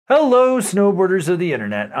Hello snowboarders of the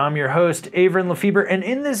internet, I'm your host Avran LeFeber, and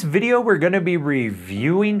in this video we're going to be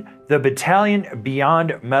reviewing the Bataleon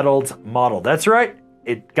Beyond Metals model. That's right,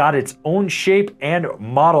 it got its own shape and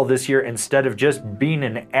model this year instead of just being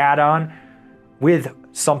an add-on with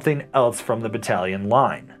something else from the Bataleon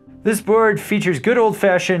line. This board features good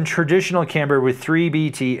old-fashioned traditional camber with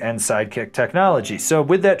 3BT and sidekick technology. So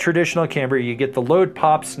with that traditional camber, you get the load,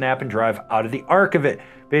 pop, snap, and drive out of the arc of it.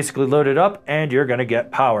 Basically load it up and you're gonna get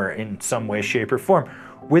power in some way, shape, or form.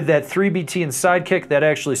 With that 3BT and sidekick, that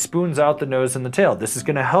actually spoons out the nose and the tail. This is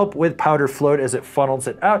gonna help with powder float as it funnels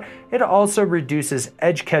it out. It also reduces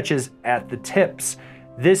edge catches at the tips.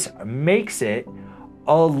 This makes it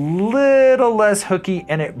a little less hooky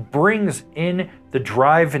and it brings in the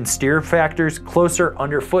drive and steer factors closer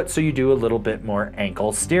underfoot, so you do a little bit more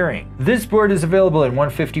ankle steering. This board is available in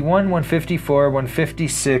 151, 154,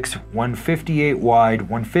 156, 158 wide,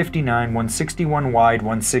 159, 161 wide,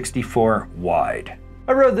 164 wide.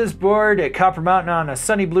 I rode this board at Copper Mountain on a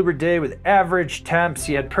sunny bluebird day with average temps.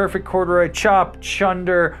 You had perfect corduroy chop,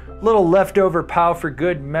 chunder, little leftover pow for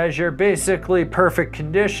good measure, basically perfect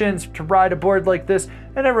conditions to ride a board like this,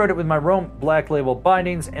 and I rode it with my Rome Black Label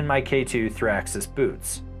bindings and my K2 Thraxis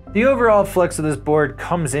boots. The overall flex of this board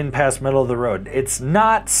comes in past middle of the road. It's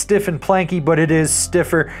not stiff and planky, but it is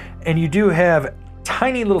stiffer, and you do have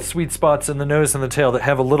tiny little sweet spots in the nose and the tail that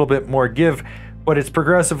have a little bit more give, but it's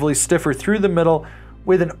progressively stiffer through the middle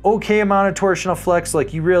with an okay amount of torsional flex.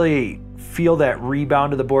 Like, you really feel that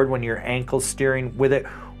rebound of the board when you're ankle steering with it.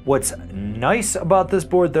 What's nice about this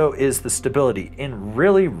board though is the stability. In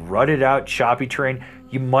really rutted out choppy terrain,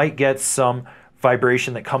 you might get some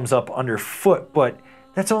vibration that comes up underfoot, but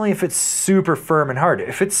that's only if it's super firm and hard.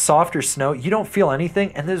 If it's softer snow, you don't feel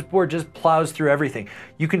anything, and this board just plows through everything.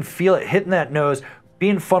 You can feel it hitting that nose,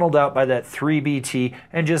 being funneled out by that 3BT,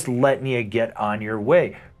 and just letting you get on your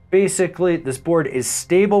way. Basically, this board is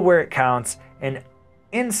stable where it counts and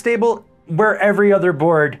unstable where every other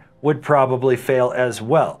board would probably fail as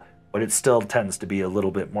well, but it still tends to be a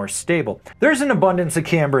little bit more stable. There's an abundance of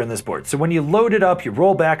camber in this board, so when you load it up, you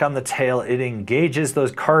roll back on the tail, it engages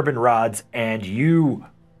those carbon rods, and you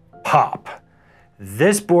pop.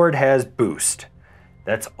 This board has boost.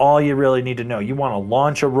 That's all you really need to know. You want to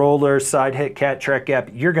launch a roller, side hit, cat, track gap,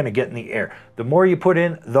 you're going to get in the air. The more you put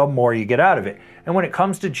in, the more you get out of it. And when it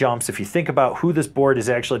comes to jumps, if you think about who this board is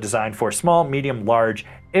actually designed for, small, medium, large,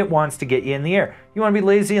 it wants to get you in the air. You want to be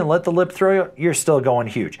lazy and let the lip throw you, you're still going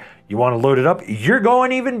huge. You want to load it up, you're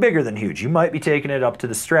going even bigger than huge. You might be taking it up to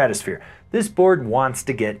the stratosphere. This board wants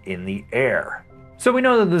to get in the air. So we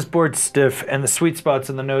know that this board's stiff and the sweet spots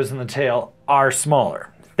in the nose and the tail are smaller.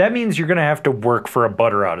 That means you're gonna have to work for a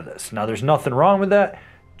butter out of this. Now, there's nothing wrong with that,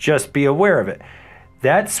 just be aware of it.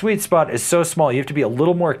 That sweet spot is so small, you have to be a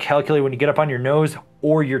little more calculated when you get up on your nose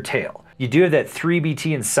or your tail. You do have that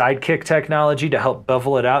 3BT and sidekick technology to help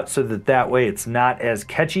bevel it out so that way it's not as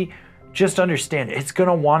catchy. Just understand, it's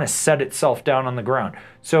gonna wanna set itself down on the ground.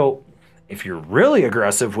 So if you're really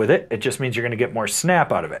aggressive with it, it just means you're gonna get more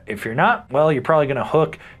snap out of it. If you're not, well, you're probably gonna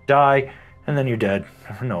hook, die, and then you're dead.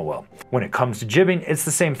 No, well. When it comes to jibbing, it's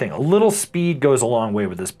the same thing. A little speed goes a long way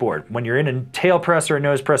with this board. When you're in a tail press or a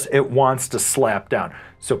nose press, it wants to slap down.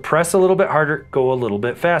 So press a little bit harder, go a little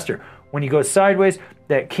bit faster. When you go sideways,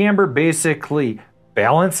 that camber basically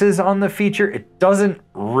balances on the feature. It doesn't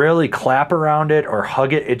really clap around it or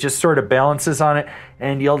hug it. It just sort of balances on it,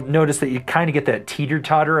 and you'll notice that you kind of get that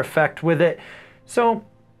teeter-totter effect with it. So,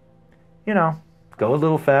 you know, go a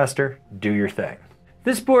little faster, do your thing.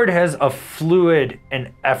 This board has a fluid and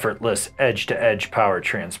effortless edge-to-edge power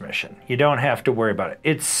transmission. You don't have to worry about it.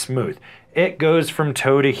 It's smooth. It goes from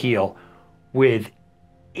toe to heel with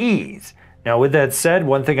ease. Now, with that said,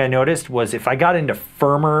 one thing I noticed was if I got into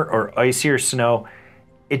firmer or icier snow,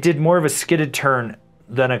 it did more of a skidded turn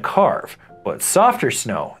than a carve. But softer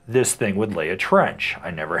snow, this thing would lay a trench. I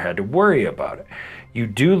never had to worry about it. You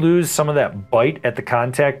do lose some of that bite at the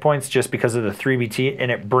contact points just because of the 3BT, and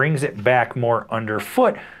it brings it back more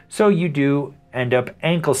underfoot. So you do end up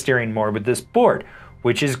ankle steering more with this board,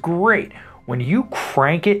 which is great. When you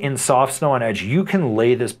crank it in soft snow on edge, you can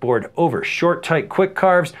lay this board over short, tight, quick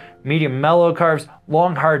carves, medium, mellow carves,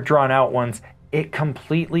 long, hard, drawn out ones. It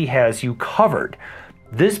completely has you covered.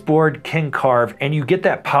 This board can carve, and you get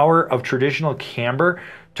that power of traditional camber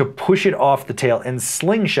to push it off the tail and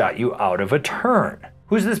slingshot you out of a turn.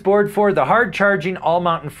 Who's this board for? The hard-charging,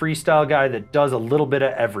 all-mountain freestyle guy that does a little bit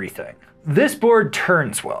of everything. This board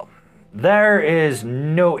turns well. There is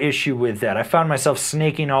no issue with that. I found myself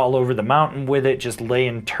snaking all over the mountain with it, just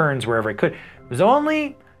laying turns wherever I could. It was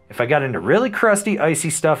only if I got into really crusty, icy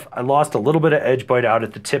stuff, I lost a little bit of edge bite out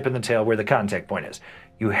at the tip and the tail where the contact point is.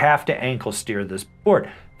 you have to ankle steer this board.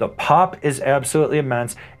 The pop is absolutely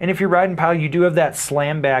immense, and if you're riding POW, you do have that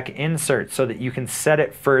slam back insert so that you can set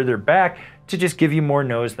it further back to just give you more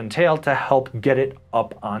nose than tail to help get it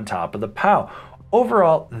up on top of the POW.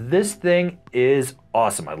 Overall, this thing is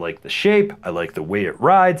awesome. I like the shape, I like the way it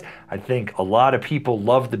rides. I think a lot of people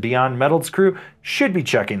love the Beyond Metals crew, should be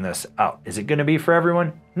checking this out. Is it gonna be for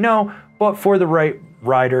everyone? No, but for the right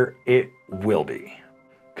rider, it will be.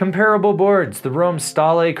 Comparable boards, the Rome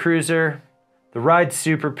Stale Cruiser, the Ride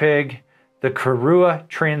Super Pig, the Korua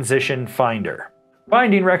Transition Finder.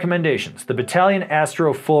 Binding recommendations, the Bataleon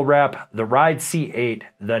Astro Full Wrap, the Ride C8,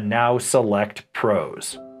 the Now Select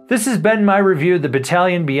Pros. This has been my review of the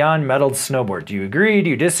Bataleon Beyond Metals Snowboard. Do you agree? Do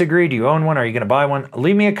you disagree? Do you own one? Are you gonna buy one?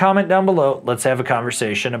 Leave me a comment down below. Let's have a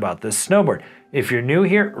conversation about this snowboard. If you're new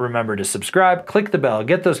here, remember to subscribe, click the bell,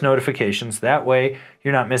 get those notifications. That way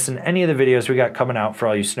you're not missing any of the videos we got coming out for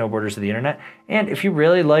all you snowboarders of the internet. And if you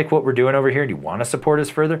really like what we're doing over here and you want to support us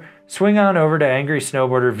further, swing on over to Angry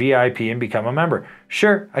Snowboarder VIP and become a member.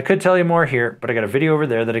 Sure, I could tell you more here, but I got a video over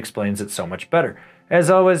there that explains it so much better. As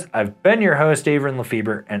always, I've been your host, Avran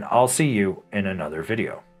LeFeber, and I'll see you in another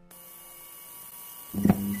video.